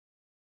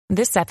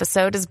This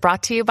episode is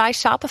brought to you by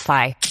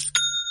Shopify.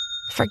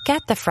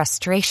 Forget the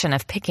frustration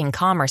of picking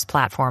commerce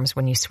platforms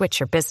when you switch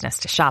your business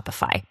to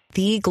Shopify,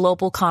 the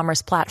global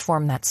commerce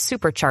platform that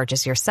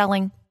supercharges your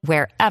selling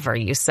wherever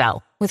you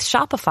sell. With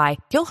Shopify,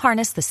 you'll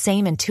harness the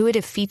same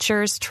intuitive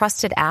features,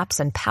 trusted apps,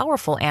 and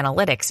powerful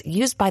analytics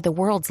used by the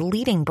world's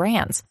leading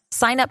brands.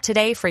 Sign up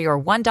today for your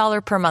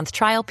 $1 per month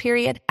trial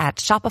period at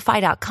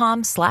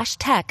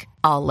shopify.com/tech,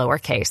 all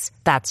lowercase.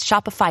 That's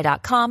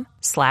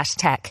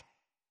shopify.com/tech.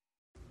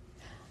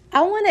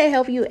 I want to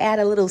help you add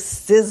a little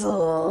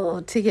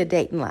sizzle to your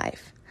dating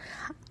life.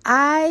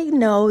 I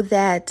know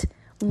that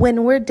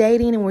when we're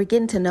dating and we're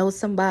getting to know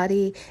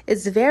somebody,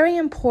 it's very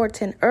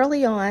important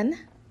early on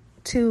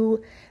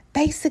to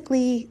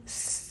basically,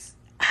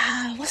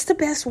 what's the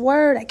best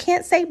word? I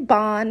can't say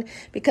bond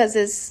because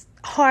it's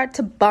hard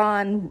to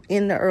bond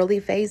in the early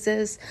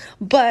phases,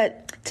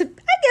 but to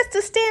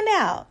stand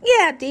out.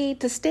 Yeah, Dee,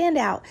 to stand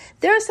out.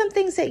 There are some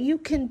things that you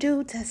can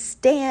do to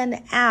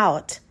stand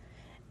out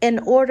in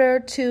order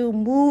to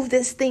move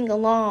this thing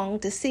along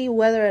to see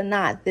whether or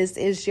not this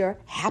is your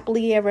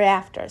happily ever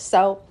after.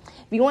 So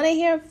if you want to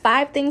hear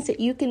 5 things that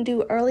you can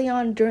do early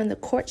on during the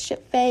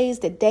courtship phase,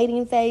 the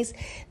dating phase,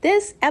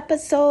 this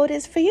episode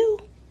is for you.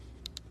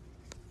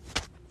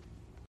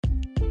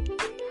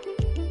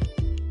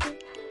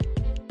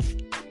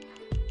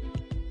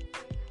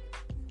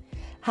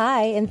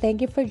 Hi, and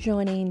thank you for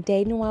joining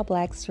Dating While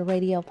Black's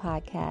radio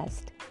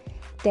podcast.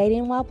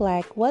 Dating While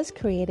Black was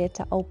created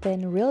to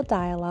open real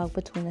dialogue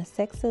between the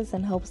sexes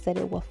in hopes that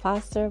it will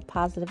foster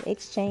positive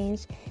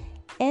exchange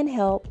and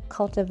help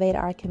cultivate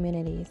our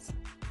communities.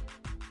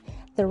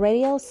 The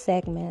radio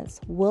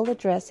segments will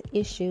address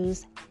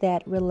issues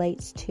that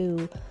relates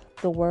to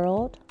the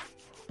world,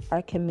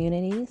 our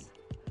communities,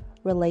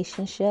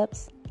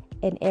 relationships,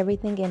 and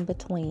everything in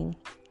between.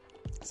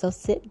 So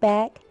sit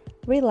back,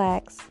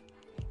 relax,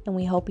 and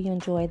we hope you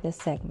enjoy this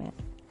segment.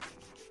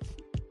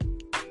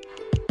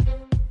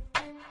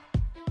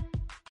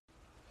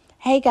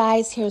 Hey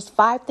guys, here's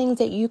 5 things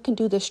that you can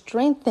do to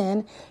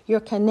strengthen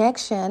your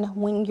connection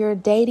when you're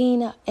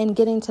dating and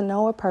getting to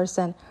know a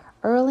person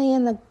early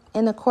in the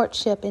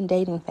courtship and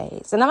dating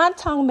phase. And I'm not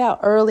talking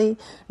about early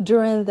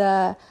during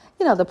the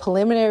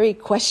preliminary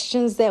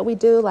questions that we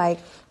do, like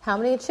how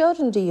many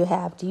children do you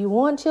have? Do you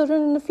want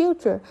children in the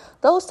future?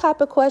 Those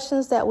type of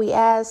questions that we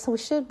ask, we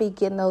should be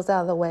getting those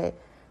out of the way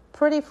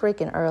pretty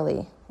freaking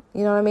early.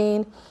 You know what I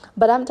mean?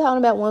 But I'm talking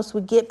about once we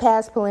get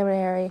past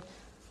preliminary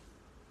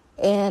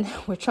and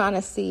we're trying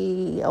to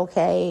see,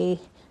 okay,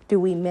 do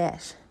we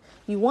mesh?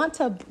 You want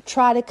to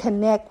try to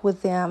connect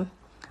with them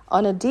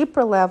on a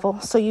deeper level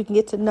so you can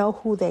get to know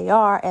who they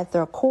are at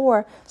their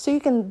core so you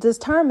can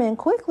determine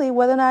quickly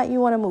whether or not you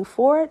want to move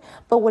forward.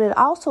 But what it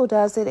also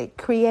does is it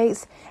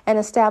creates and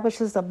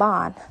establishes a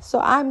bond. So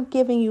I'm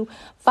giving you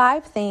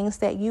 5 things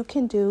that you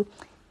can do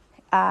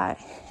and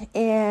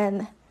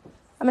I'm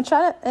going to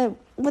try to,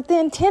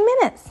 within 10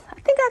 minutes, I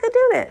think I could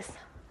do this.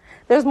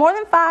 There's more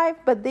than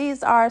 5, but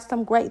these are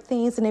some great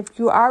things. And if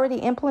you're already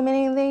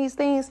implementing these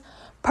things,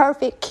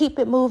 perfect. Keep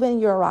it moving.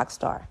 You're a rock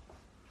star.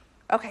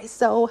 Okay,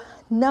 so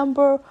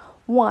number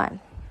one.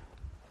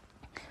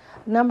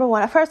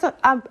 First,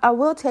 I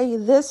will tell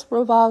you this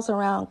revolves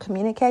around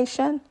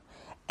communication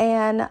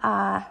and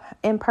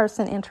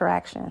in-person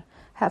interaction.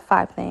 Have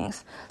 5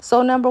 things.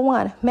 So number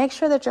 1, make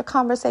sure that your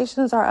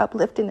conversations are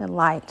uplifting and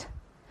light.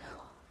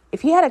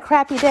 If you had a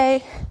crappy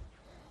day,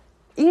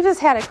 you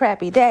just had a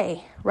crappy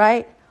day,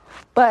 right?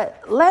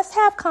 But let's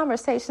have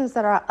conversations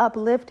that are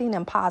uplifting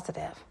and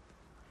positive.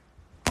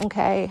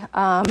 Okay?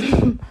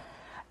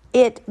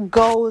 It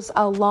goes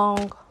a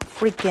long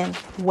freaking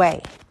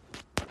way.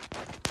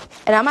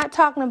 And I'm not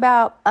talking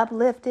about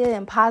uplifted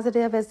and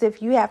positive as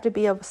if you have to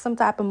be some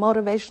type of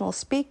motivational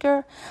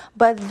speaker,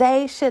 but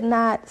they should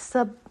not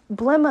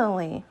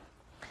subliminally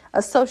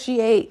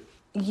associate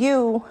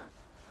you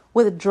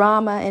with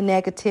drama and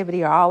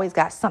negativity or always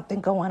got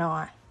something going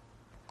on,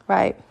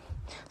 right?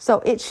 So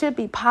it should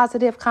be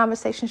positive.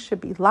 Conversation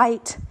should be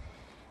light,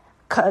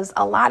 because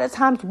a lot of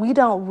times we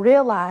don't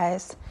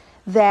realize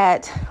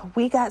that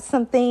we got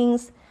some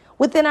things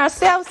within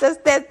ourselves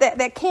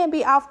that can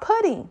be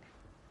off-putting.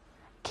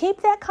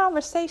 Keep that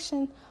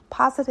conversation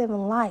positive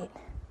and light.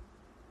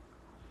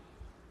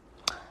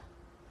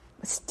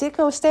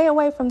 Stay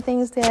away from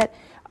things that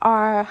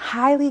are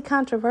highly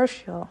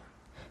controversial.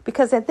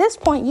 Because at this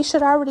point, you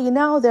should already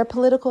know their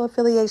political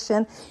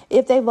affiliation,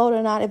 if they vote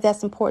or not, if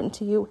that's important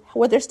to you,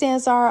 what their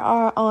stands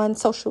are on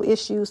social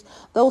issues,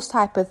 those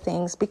type of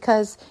things,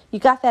 because you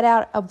got that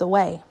out of the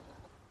way.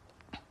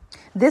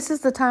 This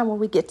is the time when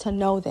we get to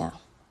know them.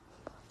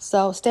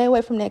 So stay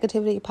away from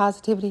negativity.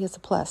 Positivity is a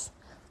plus.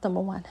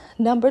 Number 1.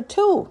 Number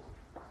two,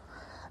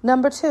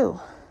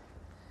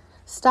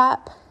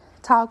 stop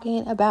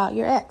talking about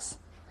your ex.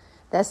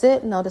 That's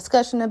it. No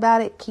discussion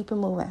about it. Keep it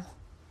moving.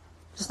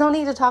 There's no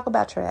need to talk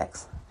about your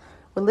ex.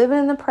 We're living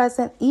in the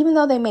present. Even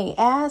though they may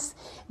ask,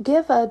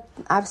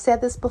 I've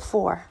said this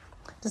before,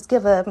 just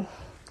give a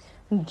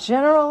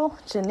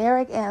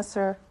generic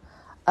answer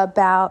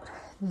about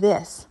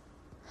this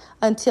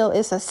until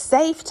it's a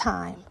safe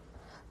time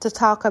to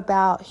talk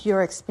about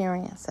your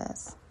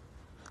experiences.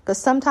 Because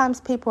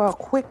sometimes people are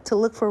quick to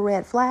look for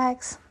red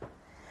flags.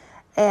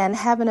 And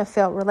having a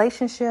failed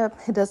relationship,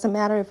 it doesn't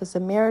matter if it's a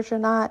marriage or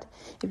not.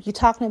 If you're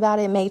talking about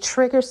it, it may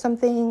trigger some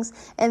things.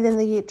 And then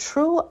the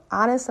true,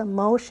 honest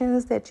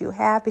emotions that you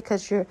have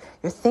because you're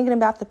thinking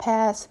about the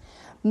past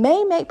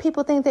may make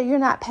people think that you're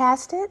not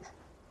past it,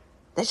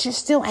 that you're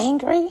still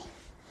angry,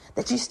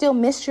 that you still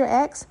miss your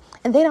ex.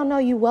 And they don't know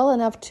you well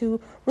enough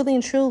to really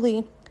and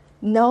truly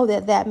know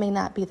that that may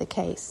not be the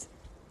case.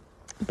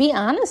 Be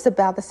honest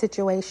about the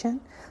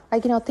situation.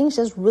 Like, things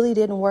just really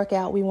didn't work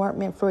out. We weren't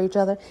meant for each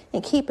other,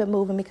 and keep it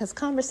moving, because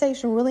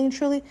conversation really and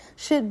truly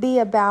should be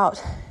about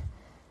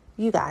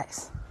you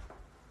guys.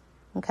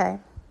 Okay.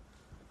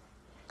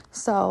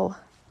 So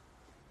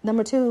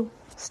 2,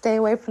 stay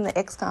away from the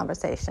ex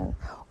conversation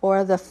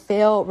or the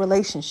failed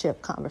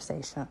relationship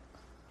conversation.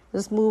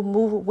 Just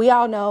move. We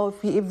all know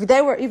if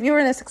you were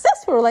in a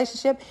successful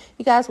relationship,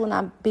 you guys will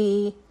not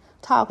be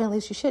talking. At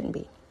least you shouldn't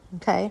be.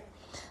 Okay.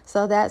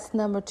 So that's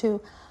number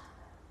 2.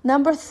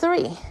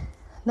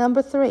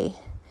 Number three,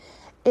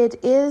 it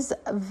is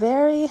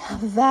very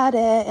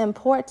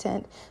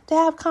important to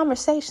have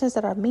conversations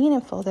that are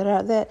meaningful,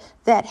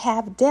 that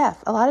have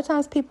depth. A lot of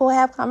times people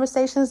have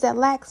conversations that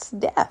lacks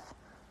depth.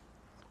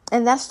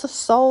 And that's the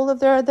soul of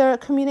their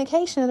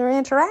communication, their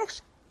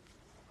interaction.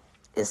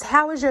 Is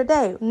how was your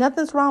day?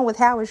 Nothing's wrong with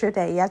how was your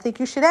day. I think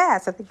you should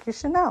ask. I think you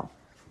should know.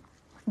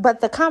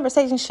 But the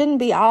conversation shouldn't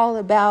be all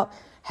about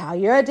how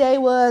your day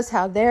was,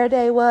 how their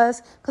day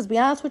was. Because to be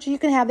honest with you, you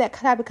can have that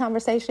type of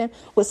conversation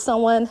with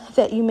someone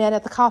that you met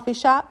at the coffee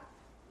shop.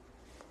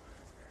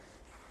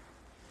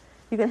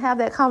 You can have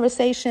that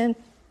conversation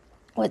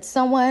with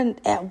someone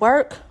at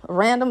work, a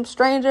random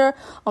stranger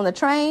on the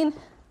train.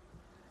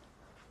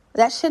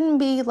 That shouldn't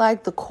be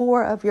like the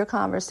core of your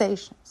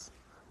conversations.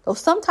 Though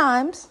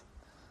sometimes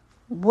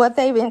what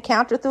they've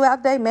encountered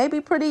throughout the day may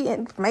be pretty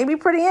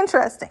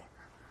interesting.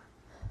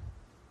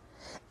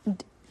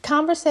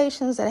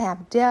 Conversations that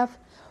have depth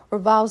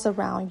revolves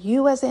around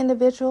you as an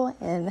individual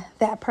and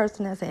that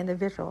person as an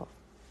individual.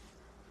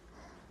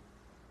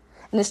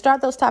 And to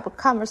start those type of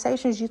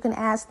conversations, you can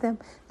ask them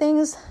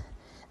things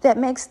that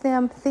makes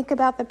them think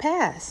about the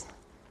past.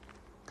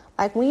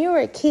 Like when you were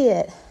a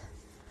kid,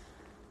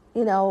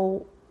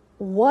 who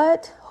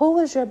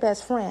was your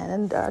best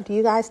friend? And do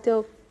you guys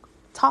still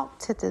talk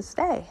to this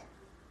day?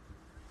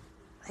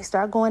 They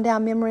start going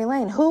down memory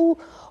lane. Who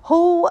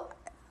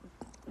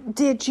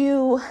did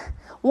you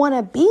want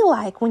to be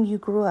like when you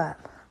grew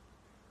up?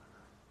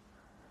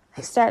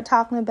 They start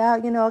talking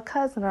about, a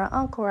cousin or an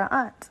uncle or an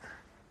aunt.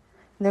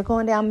 And they're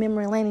going down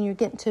memory lane, and you're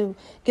getting to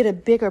get a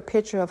bigger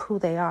picture of who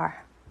they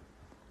are.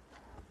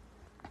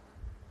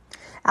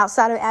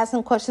 Outside of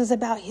asking questions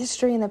about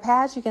history in the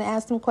past, you can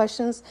ask them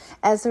questions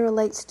as it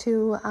relates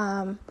to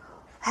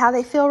how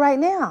they feel right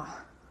now.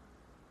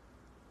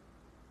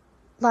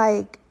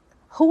 Like,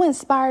 who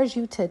inspires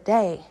you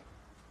today?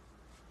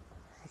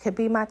 It could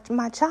be my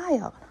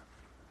child,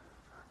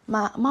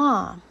 my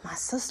mom, my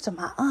sister,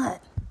 my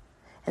aunt.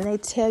 And they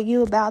tell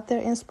you about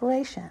their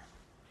inspiration.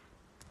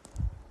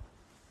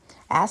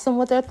 Ask them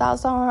what their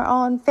thoughts are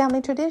on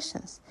family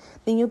traditions.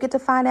 Then you'll get to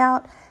find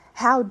out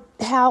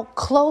how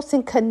close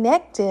and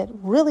connected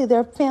really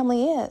their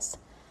family is.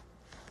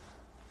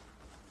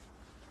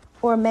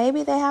 Or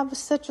maybe they have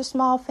such a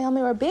small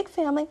family or a big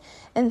family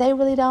and they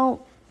really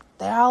don't,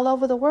 they're all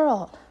over the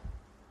world.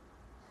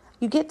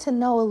 You get to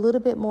know a little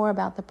bit more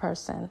about the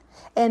person.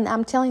 And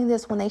I'm telling you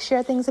this, when they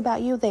share things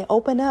about you, they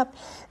open up,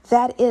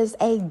 that is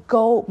a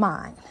gold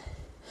mine.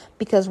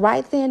 Because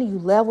right then you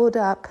leveled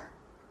up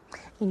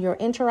in your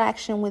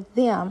interaction with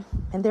them,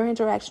 and their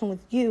interaction with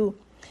you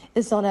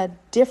is on a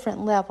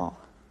different level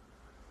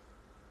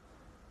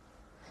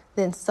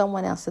than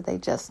someone else that they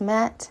just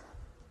met.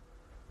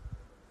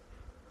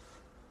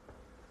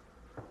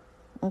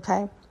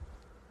 Okay?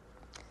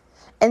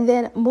 And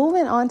then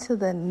moving on to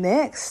the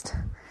next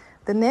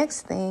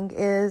thing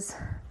is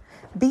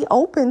be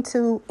open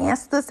to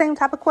answer the same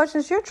type of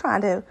questions you're trying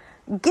to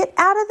get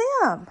out of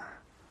them.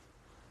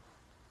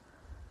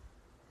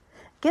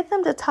 Get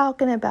them to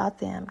talking about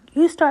them.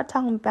 You start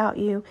talking about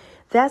you.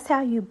 That's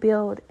how you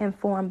build and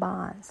form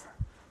bonds.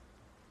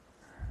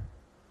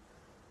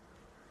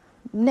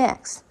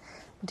 Next,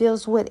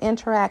 deals with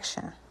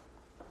interaction.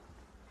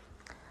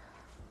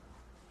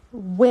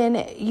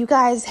 When you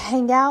guys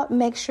hang out,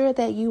 make sure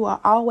that you are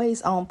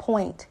always on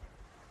point.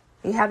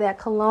 You have that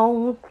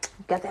cologne,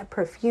 you got that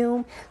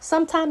perfume.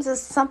 Sometimes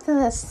it's something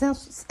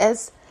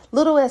as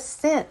little as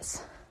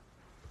scents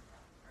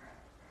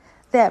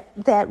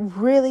that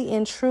really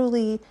and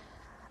truly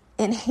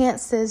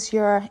enhances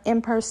your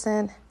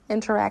in-person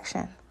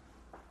interaction.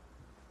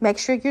 Make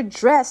sure you're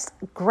dressed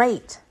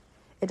great.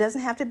 It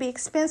doesn't have to be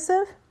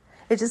expensive.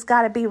 It just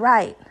got to be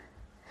right.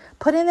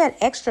 Put in that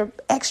extra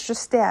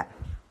step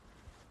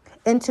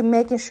into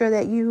making sure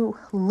that you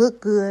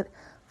look good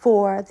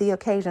for the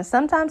occasion.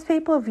 Sometimes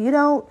people, if you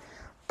don't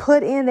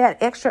put in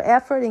that extra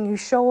effort and you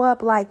show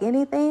up like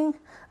anything,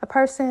 a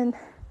person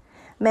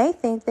may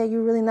think that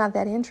you're really not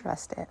that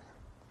interested.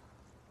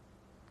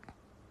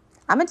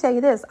 I'm going to tell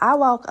you this. I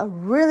walk a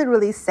really,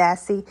 really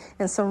sassy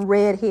in some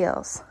red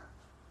heels.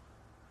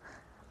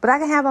 But I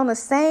can have on the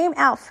same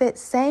outfit,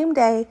 same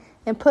day,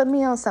 and put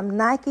me on some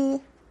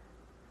Nike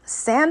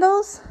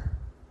sandals.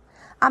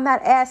 I'm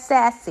not as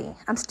sassy.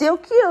 I'm still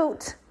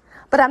cute,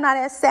 but I'm not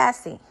as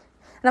sassy.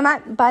 And I'm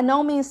not by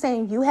no means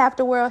saying you have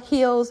to wear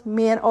heels,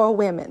 men or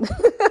women.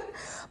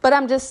 But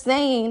I'm just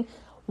saying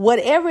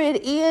whatever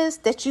it is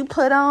that you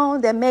put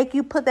on that make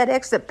you put that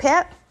extra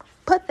pep,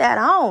 put that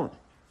on.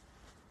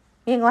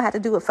 You ain't going to have to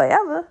do it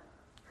forever.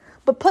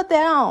 But put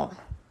that on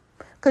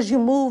because you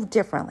move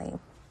differently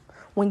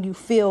when you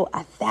feel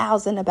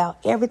 1,000 about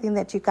everything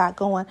that you got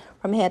going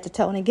from head to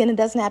toe. And again, it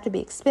doesn't have to be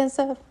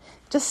expensive.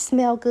 Just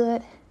smell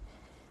good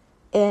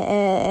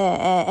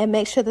and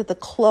make sure that the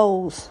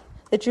clothes,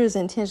 that you're as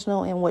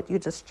intentional in what you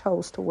just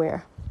chose to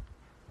wear.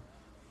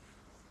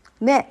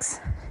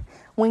 Next,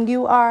 when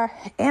you are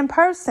in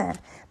person,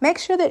 make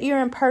sure that you're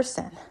in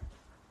person.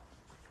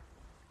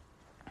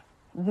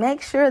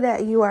 Make sure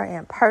that you are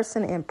in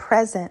person and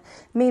present,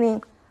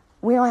 meaning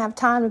we don't have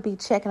time to be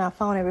checking our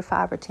phone every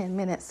 5 or 10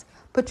 minutes.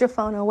 Put your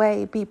phone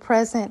away, be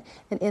present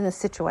and in the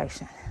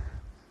situation.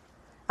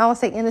 I won't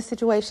say in the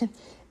situation,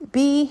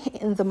 be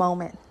in the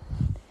moment.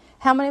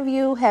 How many of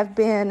you have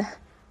been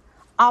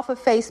off of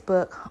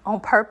Facebook on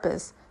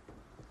purpose,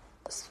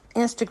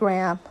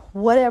 Instagram,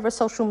 whatever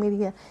social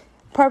media,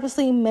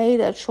 purposely made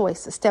a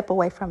choice to step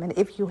away from it?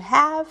 If you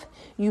have,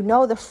 you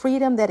know the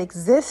freedom that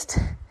exists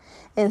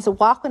and so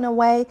walking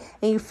away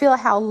and you feel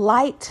how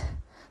light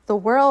the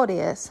world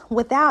is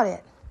without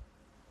it.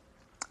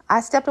 I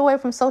stepped away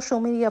from social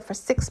media for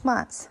 6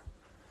 months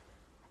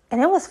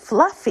and it was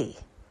fluffy.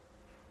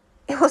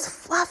 It was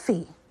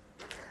fluffy.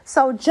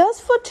 So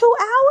just for 2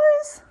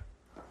 hours,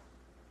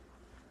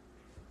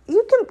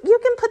 you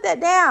can put that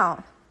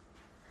down.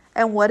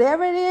 And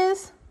whatever it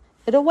is,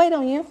 it'll wait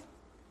on you.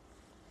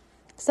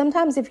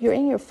 Sometimes if you're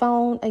in your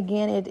phone,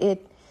 again,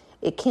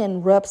 it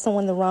can rub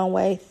someone the wrong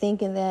way,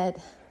 thinking that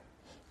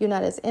you're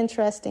not as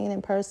interesting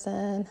in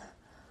person,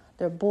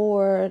 they're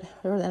bored,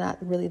 or they're not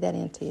really that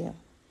into you.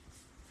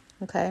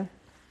 Okay?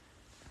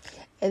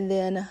 And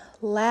then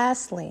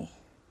lastly,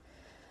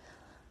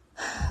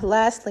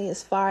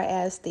 as far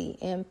as the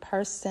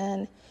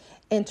in-person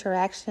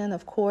interaction,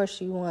 of course,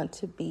 you want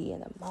to be in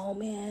the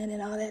moment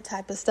and all that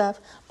type of stuff.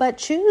 But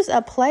choose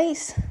a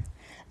place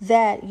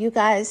that you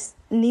guys,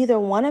 neither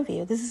one of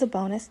you, this is a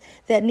bonus,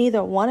 that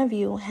neither one of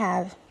you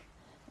have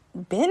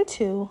been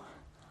to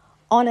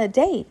on a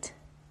date.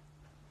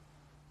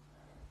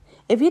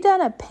 If you've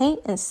done a paint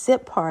and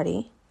sip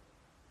party,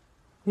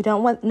 you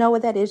don't know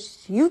what that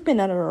is, you've been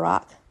under a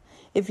rock.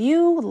 If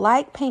you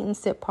like paint and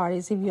sip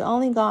parties, if you've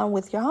only gone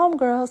with your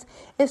homegirls,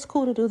 it's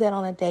cool to do that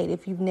on a date.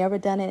 If you've never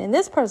done it and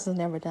this person's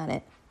never done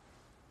it,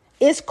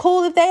 it's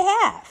cool if they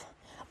have.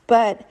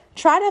 But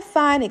try to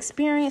find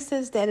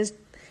experiences that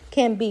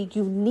can be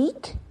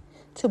unique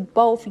to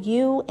both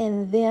you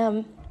and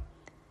them,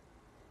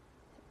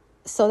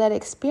 so that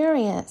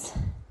experience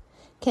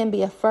can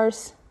be a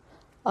first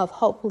of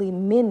hopefully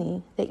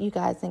many that you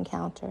guys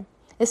encounter.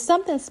 It's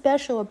something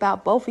special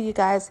about both of you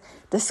guys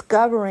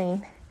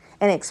discovering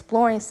and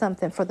exploring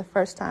something for the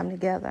first time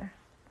together.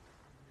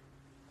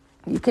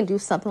 You can do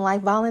something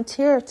like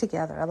volunteer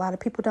together. A lot of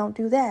people don't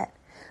do that.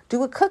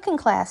 Do a cooking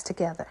class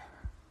together.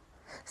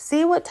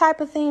 See what type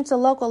of things the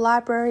local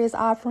library is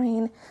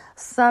offering.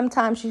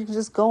 Sometimes you can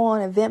just go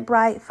on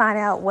Eventbrite, find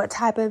out what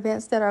type of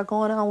events that are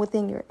going on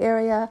within your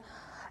area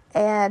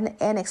and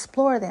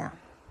explore them.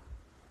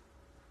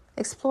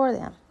 Explore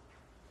them.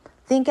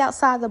 Think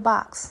outside the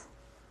box.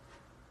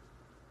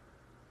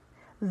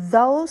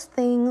 Those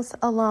things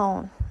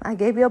alone, I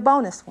gave you a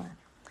bonus one.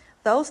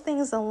 Those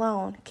things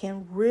alone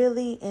can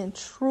really and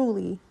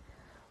truly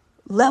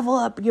level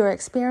up your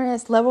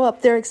experience, level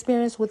up their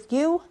experience with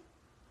you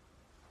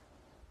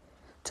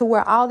to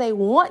where all they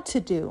want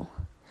to do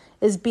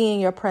is be in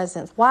your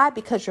presence. Why?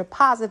 Because you're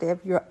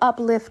positive, you're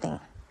uplifting.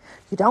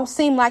 You don't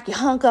seem like you're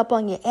hung up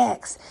on your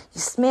ex.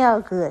 You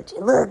smell good,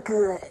 you look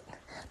good.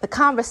 The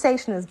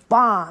conversation is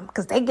bomb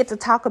because they get to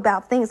talk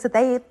about things that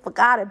they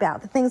forgot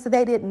about, the things that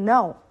they didn't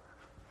know.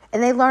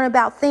 And they learn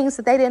about things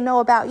that they didn't know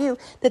about you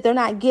that they're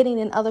not getting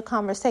in other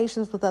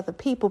conversations with other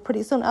people.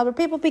 Pretty soon, other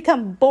people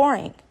become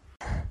boring.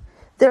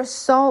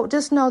 Just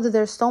know that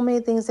there's so many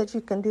things that you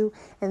can do.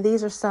 And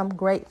these are some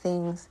great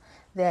things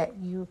that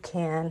you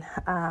can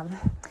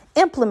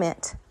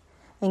implement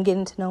in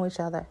getting to know each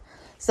other.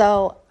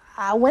 So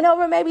I went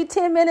over maybe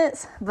 10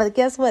 minutes, but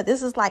guess what?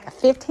 This is like a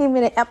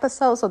 15-minute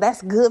episode, so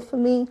that's good for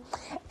me.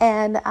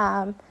 And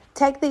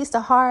take these to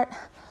heart,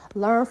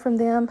 learn from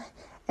them,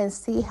 and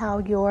see how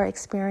your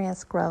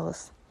experience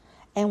grows.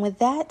 And with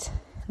that,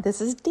 this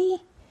is Dee,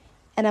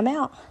 and I'm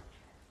out.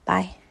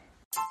 Bye.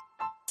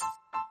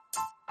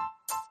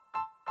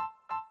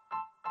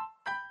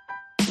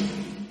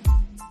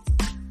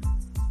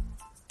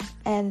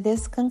 And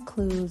this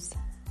concludes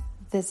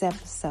this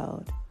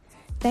episode.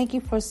 Thank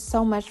you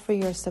so much for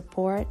your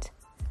support.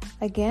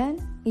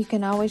 Again, you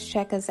can always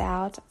check us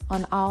out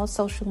on all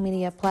social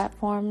media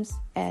platforms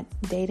at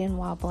Dating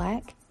While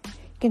Black.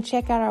 can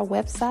check out our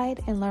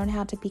website and learn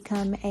how to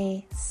become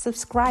a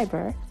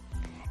subscriber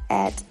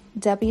at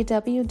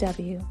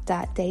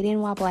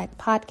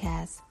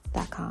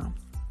www.datingwhileblackpodcast.com.